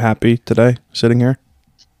are you happy today sitting here?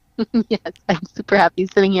 Yes, I'm super happy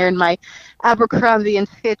sitting here in my Abercrombie and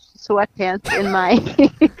Fitch sweatpants in my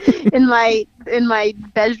in my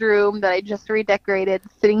bedroom that I just redecorated,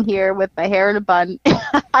 sitting here with my hair in a bun.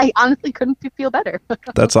 I honestly couldn't feel better.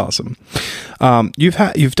 That's awesome.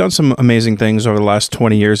 You've done some amazing things over the last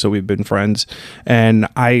 20 years that we've been friends, and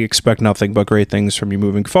I expect nothing but great things from you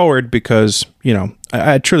moving forward, because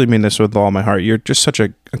I truly mean this with all my heart. You're just such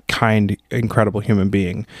a kind, incredible human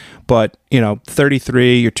being. But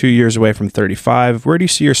 33, you're 2 years away from 35. Where do you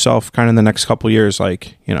see yourself kind of in the next couple of years?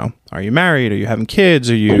 Like, are you married? Are you having kids?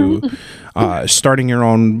 Are you starting your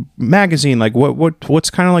own magazine? Like, what's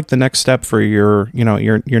kind of like the next step for your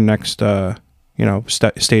next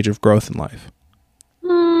stage of growth in life?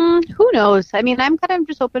 Who knows? I mean, I'm kind of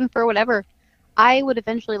just open for whatever. I would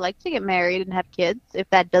eventually like to get married and have kids. If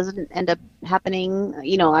that doesn't end up happening,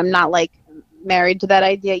 I'm not like married to that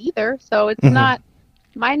idea either. So it's not,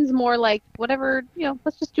 mine's more like whatever,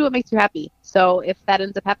 let's just do what makes you happy. So if that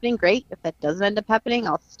ends up happening, great. If that doesn't end up happening,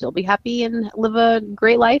 I'll still be happy and live a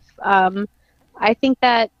great life. I think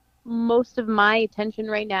that most of my attention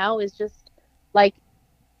right now is just like,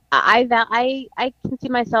 I can see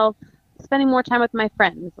myself spending more time with my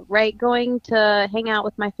friends, right? Going to hang out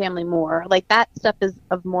with my family more. Like that stuff is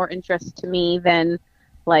of more interest to me than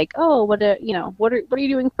like, oh, what are you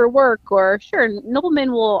doing for work? Or sure,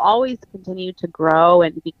 Nobleman will always continue to grow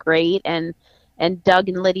and be great. And Doug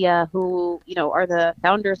and Lydia, who, are the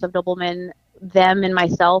founders of Nobleman, them and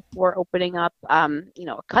myself were opening up, a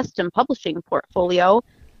custom publishing portfolio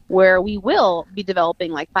where we will be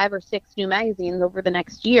developing like 5 or 6 new magazines over the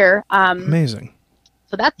next year. Amazing.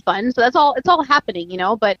 So that's fun. So it's all happening,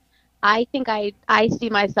 but I think I see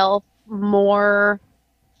myself more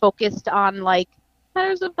focused on like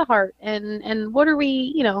matters of the heart and what are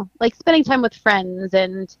we, like spending time with friends.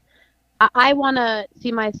 And I want to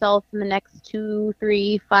see myself in the next 2,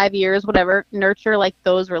 3, 5 years, whatever, nurture like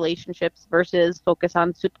those relationships versus focus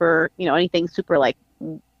on super, anything super like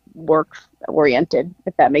work oriented,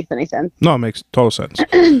 if that makes any sense. No, it makes total sense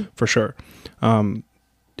for sure.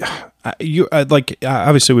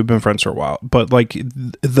 Obviously we've been friends for a while, but like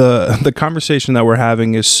the conversation that we're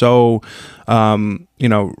having is so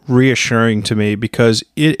reassuring to me, because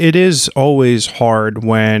it is always hard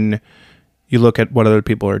when you look at what other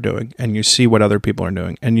people are doing and you see what other people are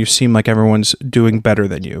doing and you seem like everyone's doing better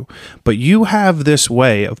than you. But you have this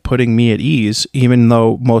way of putting me at ease, even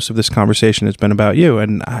though most of this conversation has been about you.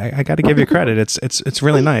 And I got to give you credit. It's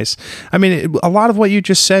really nice. I mean, a lot of what you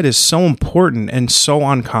just said is so important and so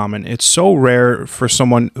uncommon. It's so rare for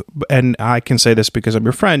someone, and I can say this because I'm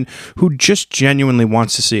your friend, who just genuinely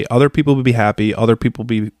wants to see other people be happy, other people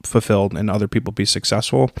be fulfilled, and other people be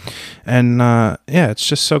successful. And it's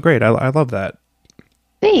just so great. I love that.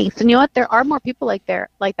 Thanks. And you know what? There are more people like that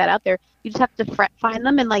out there. You just have to find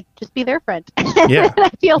them and like just be their friend. Yeah.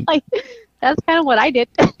 I feel like that's kind of what I did.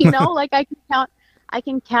 Like I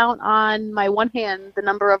can count on my one hand the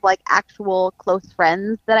number of like actual close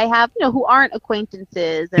friends that I have, who aren't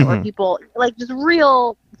acquaintances or people like just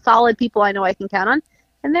real solid people I know I can count on.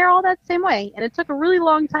 And they're all that same way. And it took a really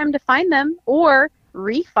long time to find them, or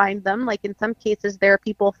re-find them. Like in some cases, there are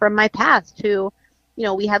people from my past who, you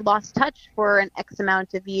know, we had lost touch for an X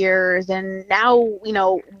amount of years. And now, you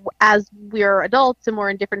know, as we're adults and we're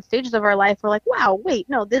in different stages of our life, we're like, wow, wait,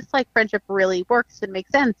 no, this like friendship really works and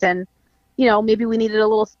makes sense. And, you know, maybe we needed a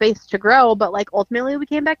little space to grow, but like ultimately we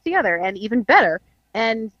came back together and even better.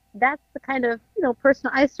 And that's the kind of, you know, person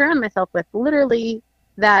I surround myself with, literally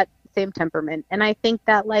that same temperament. And I think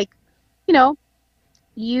that, like, you know,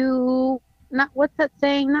 what's that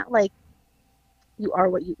saying? Not like, you are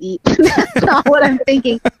what you eat. That's not what I'm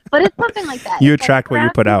thinking. But it's something like that. You attract what you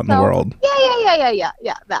put out in the world.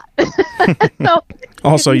 Yeah, that. So,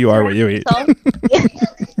 also, you are what you eat.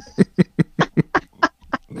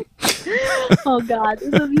 Oh, God. So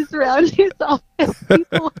if you surround yourself with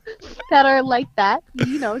people that are like that,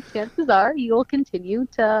 you know, chances are you will continue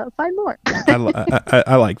to find more.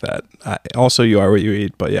 I like that. Also, you are what you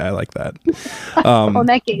eat, but yeah, I like that. In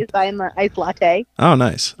that case, I'm an iced latte. Oh,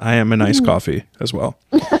 nice. I am an iced coffee as well.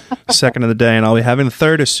 Second of the day, and I'll be having the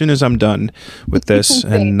third as soon as I'm done with this.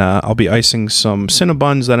 And I'll be icing some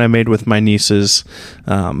Cinnabons that I made with my nieces.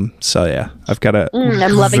 So yeah, I've got a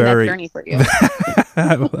I'm loving that journey for you.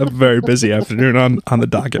 a very busy afternoon on the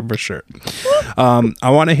docket for sure. I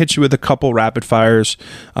want to hit you with a couple rapid fires,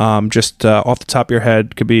 just off the top of your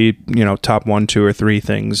head. Could be, you know, top 1, 2, or 3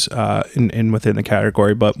 things in within the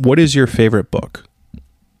category. But what is your favorite book?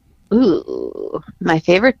 Ooh, my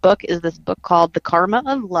favorite book is this book called The Karma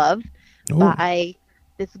of Love by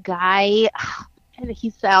this guy. And he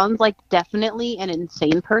sounds like definitely an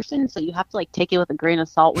insane person, so you have to like take it with a grain of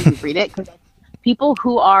salt when you read it, because people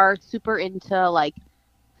who are super into like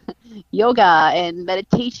yoga and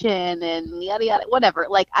meditation and yada yada, whatever,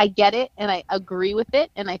 like I get it and I agree with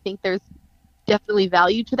it, and I think there's definitely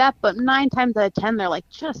value to that, but 9 times out of 10 they're like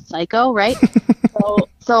just psycho, right?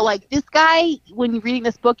 so like this guy, when you're reading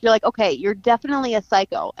this book, you're like, okay, you're definitely a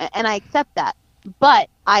psycho, and I accept that, but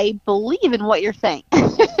I believe in what you're saying.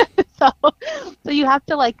 So you have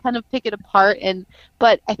to like kind of pick it apart.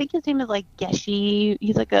 But I think his name is like Geshe.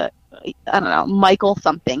 He's like I don't know, Michael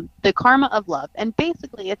something. The Karma of Love. And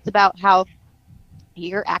basically it's about how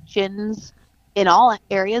your actions in all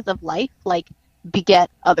areas of life like beget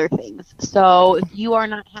other things. So if you are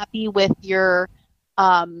not happy with your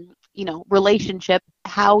you know, relationship,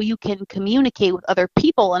 how you can communicate with other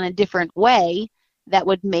people in a different way that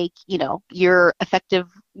would make, you know, your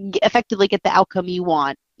effectively get the outcome you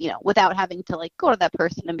want, you know, without having to like go to that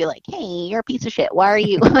person and be like, hey, you're a piece of shit. Why are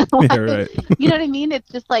you? Yeah, right. You know what I mean? It's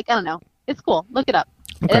just like, I don't know. It's cool. Look it up.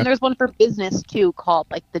 Okay. And then there's one for business too called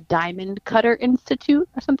like the Diamond Cutter Institute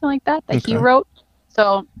or something like that he wrote.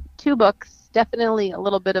 So 2 books. Definitely a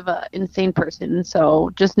little bit of an insane person,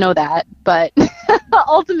 so just know that. But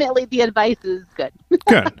ultimately, the advice is good.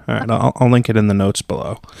 Good. All right, I'll link it in the notes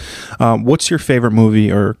below. What's your favorite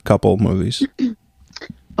movie or couple movies?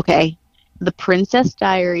 Okay, The Princess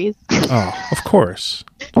Diaries. Oh, of course.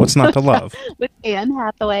 What's not to love? With Anne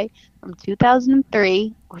Hathaway from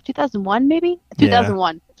 2003 or 2001, maybe?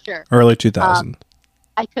 2001, sure. Early 2000.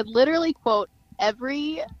 I could literally quote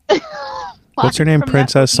every... What's her name?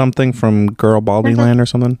 Princess something from Girl Baldy Land or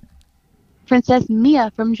something? Princess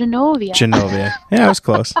Mia from Genovia. Genovia. Yeah, I was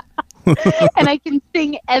close. And I can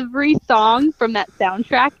sing every song from that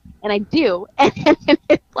soundtrack, and I do. And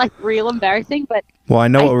it's like real embarrassing, but... Well, I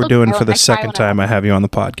know what we're doing for the second time I have you on the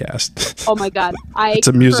podcast. Oh my God. It's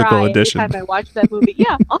a musical edition. Every time I watch that movie.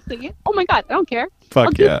 Yeah, I'll sing it. Oh my God, I don't care. Fuck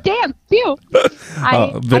I'll yeah. just dance too.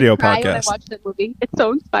 Video I cry podcast. when I watch that movie. It's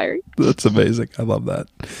so inspiring. That's amazing. I love that.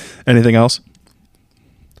 Anything else?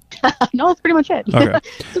 No, that's pretty much it. Okay.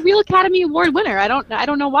 It's a real Academy Award winner. I don't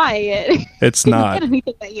know why it's didn't not get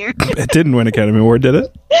anything that year. It didn't win Academy Award, did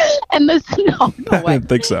it? And no way. I didn't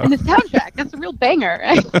think so. And the soundtrack, that's a real banger.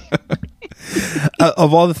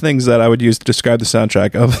 Of all the things that I would use to describe the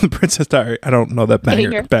soundtrack of The Princess Diary, I don't know that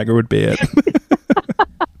banger would be it.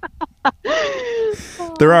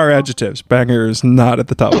 There are adjectives. Banger is not at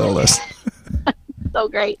the top of the list. So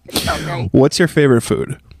great. It's so great. What's your favorite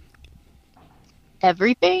food?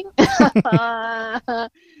 Everything.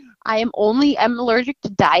 I'm allergic to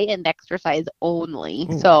diet and exercise only.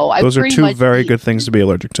 Ooh, so those are 2 very good things to be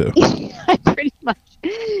allergic to. I pretty much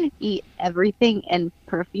eat everything and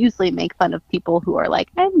profusely make fun of people who are like,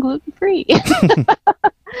 I'm gluten free.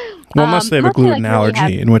 Well, unless they have a gluten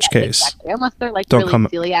allergy, in which case, exactly. Unless they're like really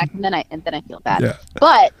celiac, and then I feel bad. Yeah.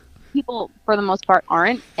 But people, for the most part,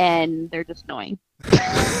 aren't, and they're just annoying.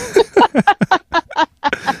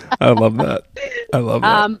 I love that.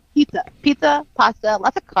 Pizza, pasta,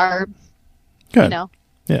 lots of carbs. Good. You know,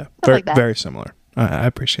 yeah, very very similar. I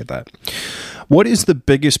appreciate that. What is the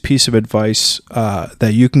biggest piece of advice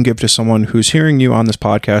that you can give to someone who's hearing you on this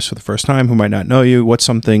podcast for the first time, who might not know you? What's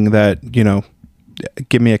something that,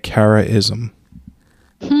 give me a Kara-ism.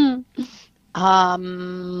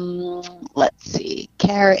 Let's see.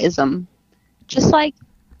 Kara-ism. Just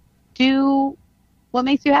do what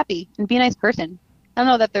makes you happy and be a nice person. I don't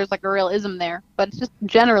know that there's a real ism there, but it's just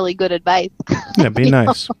generally good advice. Yeah, be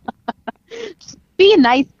nice. Just be a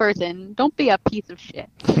nice person. Don't be a piece of shit.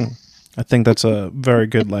 I think that's a very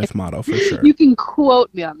good life motto for sure. You can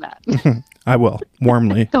quote me on that. I will,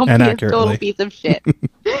 warmly Don't and be accurately. a total piece of shit.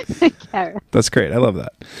 Kara. That's great. I love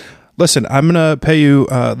that. Listen, I'm going to pay you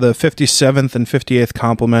the 57th and 58th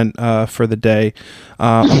compliment for the day.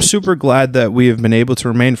 I'm super glad that we have been able to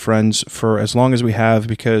remain friends for as long as we have,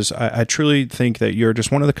 because I truly think that you're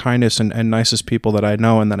just one of the kindest and nicest people that I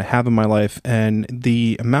know and that I have in my life. And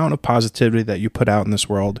the amount of positivity that you put out in this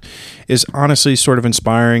world is honestly sort of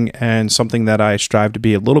inspiring and something that I strive to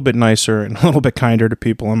be a little bit nicer and a little bit kinder to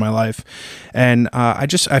people in my life. And I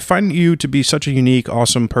find you to be such a unique,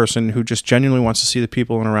 awesome person who just genuinely wants to see the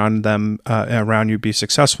people around you be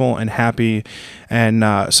successful and happy,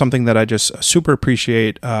 and something that I just super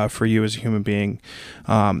appreciate for you as a human being.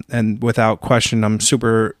 And without question, I'm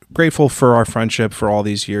super grateful for our friendship for all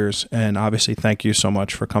these years. And obviously, thank you so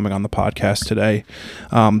much for coming on the podcast today.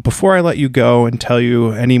 Before I let you go and tell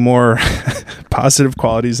you any more positive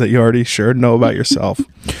qualities that you already sure know about yourself,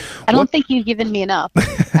 I don't think you've given me enough,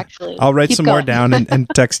 actually. I'll write some more down and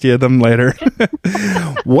text you them later.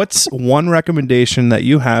 What's one recommendation that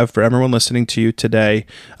you have for everyone listening to you today?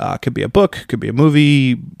 Could be a book, could be a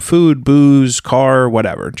movie, food, booze, car,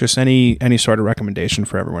 whatever. Just any sort of recommendation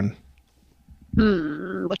for everyone.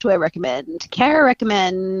 What do I recommend? Kara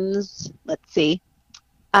recommends, let's see.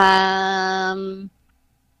 You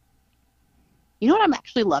know what I'm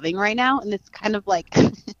actually loving right now? And it's kind of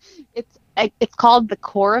it's called the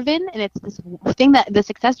Coravin, and it's this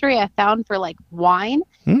accessory I found for wine.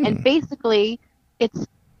 And basically it's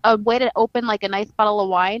a way to open a nice bottle of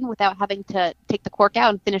wine without having to take the cork out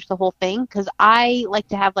and finish the whole thing, because I like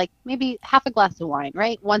to have maybe half a glass of wine,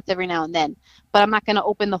 right, once every now and then, but I'm not going to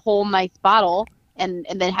open the whole nice bottle and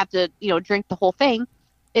then have to drink the whole thing.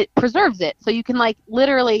 It preserves it, so you can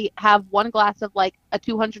literally have one glass of a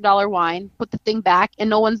 $200 wine, put the thing back, and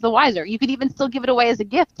no one's the wiser. You could even still give it away as a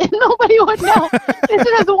gift, and nobody would know.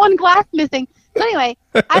 It has one glass missing. So anyway,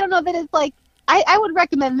 I don't know that it's I would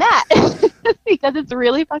recommend that because it's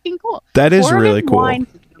really fucking cool. That is really cool. Wine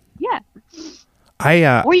system.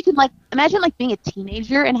 Yeah. Or you can imagine being a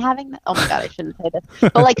teenager and having that. Oh my god, I shouldn't say this,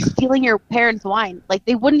 but stealing your parents' wine,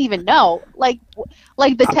 they wouldn't even know,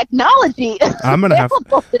 the technology I'm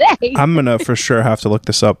gonna for sure have to look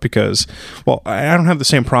this up, because I don't have the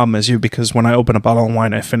same problem as you, because when I open a bottle of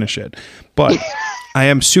wine I finish it, but I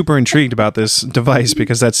am super intrigued about this device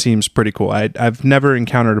because that seems pretty cool. I've never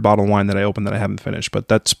encountered a bottle of wine that I opened that I haven't finished, but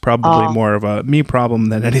that's probably more of a me problem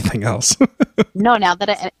than anything else. No, now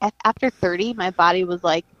that after 30, my body was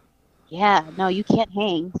yeah, no, you can't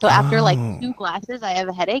hang. So after 2 glasses, I have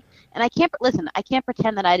a headache, and I can't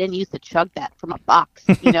pretend that I didn't used to chug that from a box,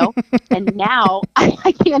 and now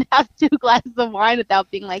I can't have 2 glasses of wine without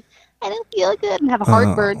being I don't feel good and have a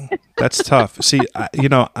heartburn. That's tough. See,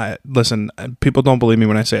 listen, people don't believe me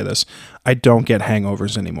when I say this. I don't get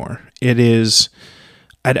hangovers anymore. It is,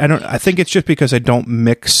 I think it's just because I don't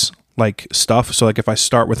mix stuff. So if I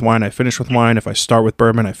start with wine, I finish with wine. If I start with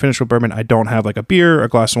bourbon, I finish with bourbon. I don't have a beer, a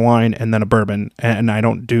glass of wine, and then a bourbon. And I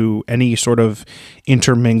don't do any sort of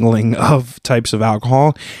intermingling of types of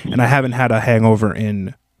alcohol. And I haven't had a hangover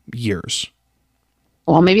in years.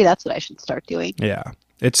 Well, maybe that's what I should start doing. Yeah.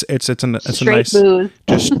 It's a nice booze.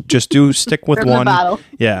 just stick with one.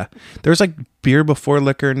 Yeah. There's beer before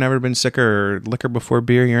liquor, never been sicker, or liquor before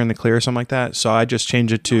beer, you're in the clear, or something like that. So I just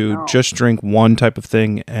change it to just drink one type of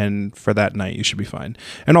thing, and for that night you should be fine.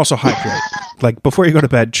 And also hydrate. Before you go to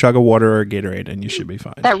bed, chug a water or a Gatorade and you should be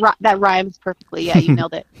fine. That rhymes perfectly. Yeah, you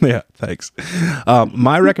nailed it. Yeah, thanks.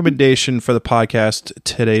 My recommendation for the podcast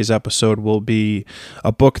today's episode will be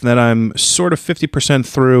a book that I'm sort of 50%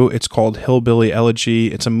 through. It's called Hillbilly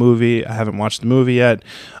Elegy. It's a movie. I haven't watched the movie yet,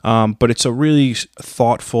 but it's a really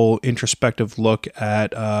thoughtful, introspective look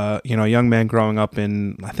at a young man growing up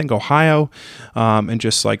in, I think, Ohio, and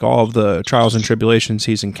just all of the trials and tribulations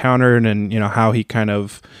he's encountered, and how he kind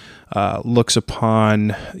of looks upon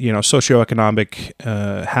socioeconomic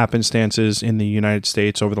happenstances in the United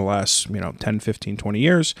States over the last 10, 15, 20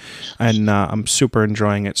 years, and I'm super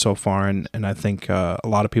enjoying it so far, and I think a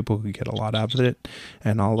lot of people could get a lot out of it,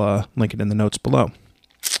 and I'll link it in the notes below.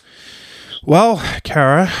 Well,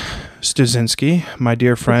 Kara, Studzinski, my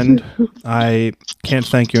dear friend. I can't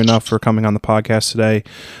thank you enough for coming on the podcast today.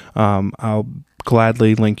 I'll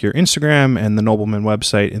gladly link your Instagram and the Nobleman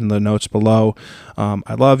website in the notes below.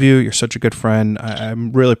 I love you. You're such a good friend.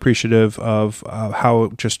 I'm really appreciative of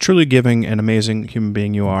how just truly giving and amazing human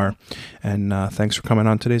being you are. And thanks for coming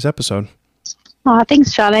on today's episode. Oh,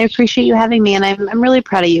 thanks, Sean. I appreciate you having me, and I'm really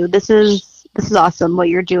proud of you. This is awesome what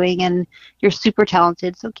you're doing, and you're super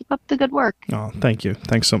talented. So keep up the good work. Oh, thank you.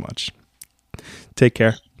 Thanks so much. Take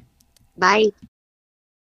care. Bye.